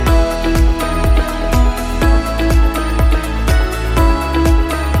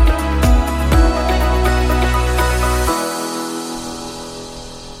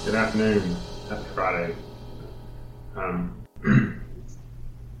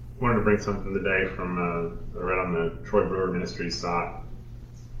wanted to bring something today from I read on the Troy Brewer Ministries site.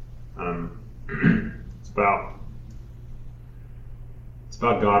 It's about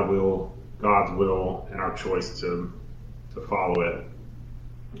God's will, and our choice to follow it.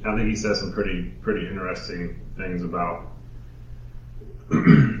 I think he says some pretty interesting things about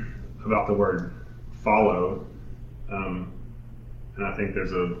the word follow, and I think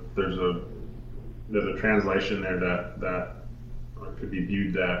there's a translation there that could be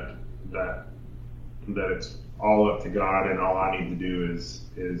viewed that it's all up to God, and all I need to do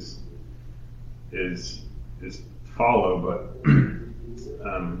is follow. But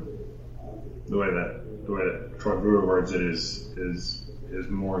the way that Troy Brewer words it is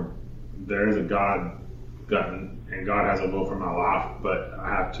more, there is a God, and God has a will for my life, but I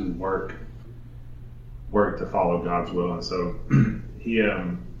have to work to follow God's will. And so he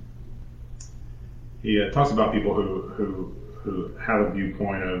talks about people who have a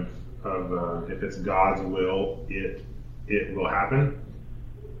viewpoint of if it's God's will, it will happen.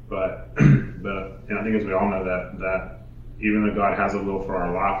 But and I think, as we all know, that even though God has a will for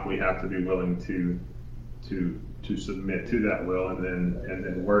our life, we have to be willing to submit to that will, and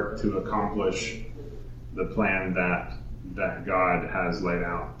then work to accomplish the plan that God has laid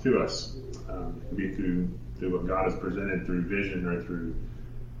out to us. It could be through what God has presented through vision, or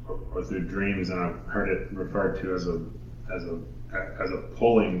through dreams, and I've heard it referred to as a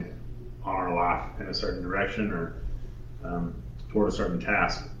pulling on our life in a certain direction, or toward a certain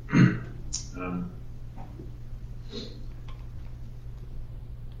task.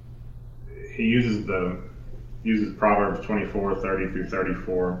 He uses Proverbs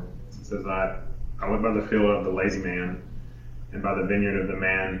 24:30-34. It says, I went by the field of the lazy man, and by the vineyard of the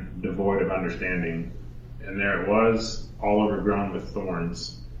man devoid of understanding. And there it was, all overgrown with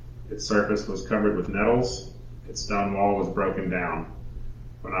thorns. Its surface was covered with nettles. Its stone wall was broken down.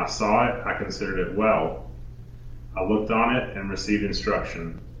 When I saw it, I considered it well. I looked on it and received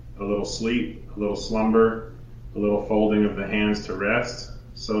instruction. A little sleep, a little slumber, a little folding of the hands to rest.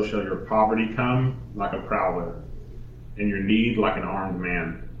 So shall your poverty come like a prowler, and your need like an armed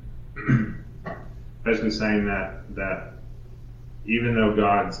man. Basically saying that even though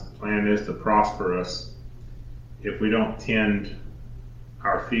God's plan is to prosper us, if we don't tend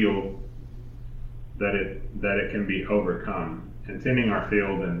our field, that it can be overcome. And tending our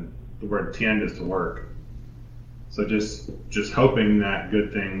field, and the word tend is to work. So just hoping that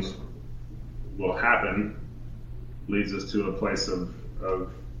good things will happen leads us to a place of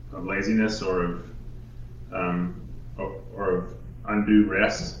laziness, or of undue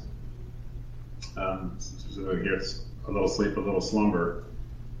rest. Specifically here, it's a little sleep, a little slumber.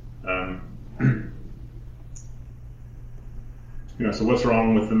 So what's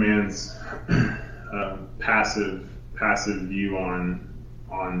wrong with the man's passive view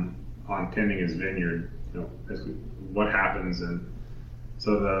on tending his vineyard? Basically what happens. And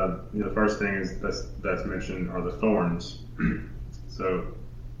so the first thing is that's mentioned are the thorns. So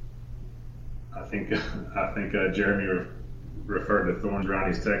I think Jeremy referred to thorns around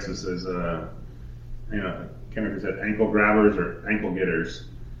East Texas as I can't remember if he said ankle grabbers or ankle getters.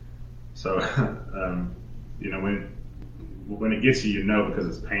 So when it gets you, because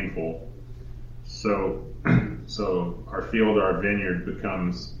it's painful. So our field, our vineyard,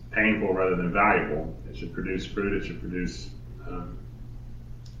 becomes painful rather than valuable. It should produce fruit. It should produce.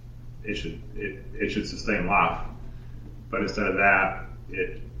 It should sustain life. But instead of that,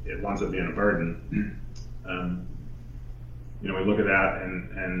 it winds up being a burden. We look at that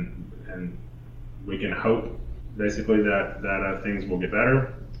and we can hope basically that things will get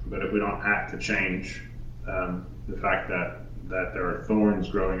better. But if we don't act to change the fact that there are thorns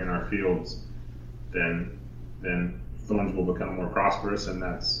growing in our fields, then thorns will become more prosperous, and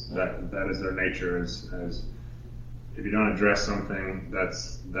that is their nature. As if you don't address something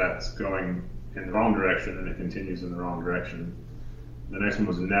that's going in the wrong direction, then it continues in the wrong direction. The next one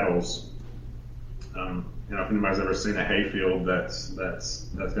was nettles. If anybody's ever seen a hayfield that's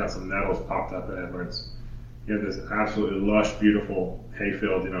got some nettles popped up in it, where you have this absolutely lush, beautiful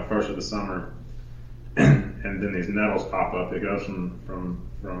hayfield, first of the summer, and then these nettles pop up. It goes from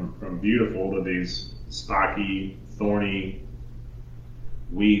beautiful to these spiky, thorny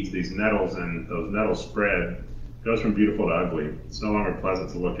weeds, these nettles, and those nettles spread. It goes from beautiful to ugly. It's no longer pleasant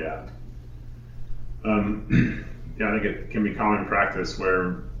to look at. I think it can be common practice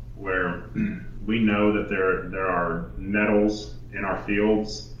where we know that there are nettles in our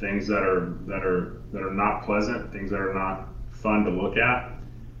fields, things that are not pleasant, things that are not fun to look at,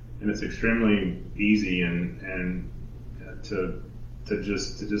 and it's extremely easy and to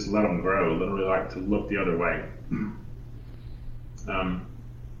just let them grow. Literally, like to look the other way.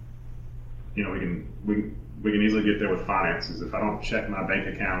 we can easily get there with finances. If I don't check my bank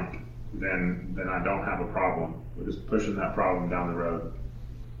account, then I don't have a problem. We're just pushing that problem down the road.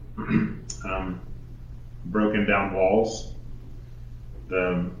 Broken down walls.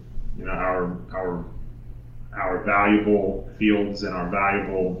 Our valuable fields and our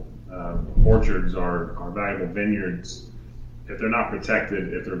valuable orchards, our valuable vineyards. If they're not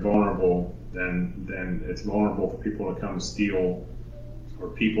protected, if they're vulnerable, then it's vulnerable for people to come steal, or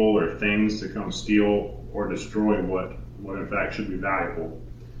people or things to come steal or destroy what in fact should be valuable.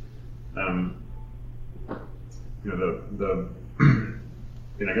 I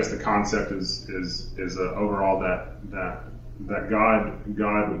guess the concept is overall that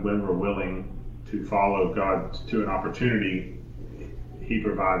God, when we're willing to follow God to an opportunity, He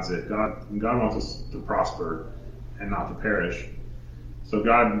provides it. God wants us to prosper and not to perish. So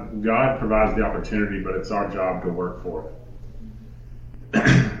God provides the opportunity, but it's our job to work for it.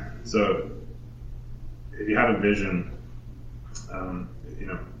 So if you have a vision,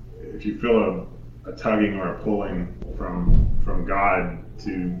 if you feel a tugging or a pulling from God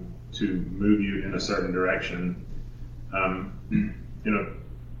to move you in a certain direction,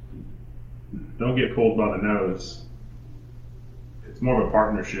 don't get pulled by the nose. It's more of a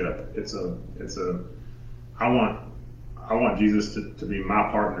partnership. I want Jesus to be my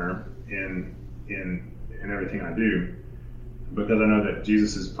partner in everything I do, because I know that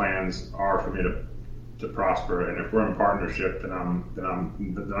Jesus' plans are for me to prosper, and if we're in partnership, then I'm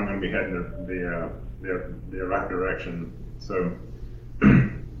going to be heading the right direction. So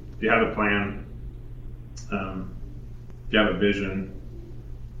if you have a plan, if you have a vision,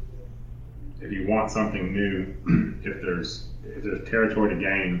 if you want something new, if there's territory to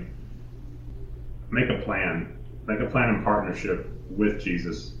gain, make a plan. Make a plan in partnership with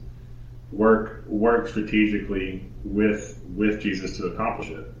Jesus. Work strategically with Jesus to accomplish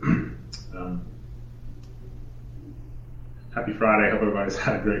it. Happy Friday. Hope everybody's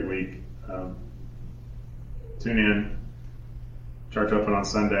had a great week. Tune in. Church open on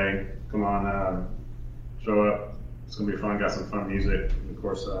Sunday. Come on, show up. It's going to be fun. Got some fun music. Of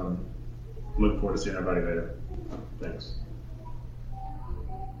course, look forward to seeing everybody later. Thanks.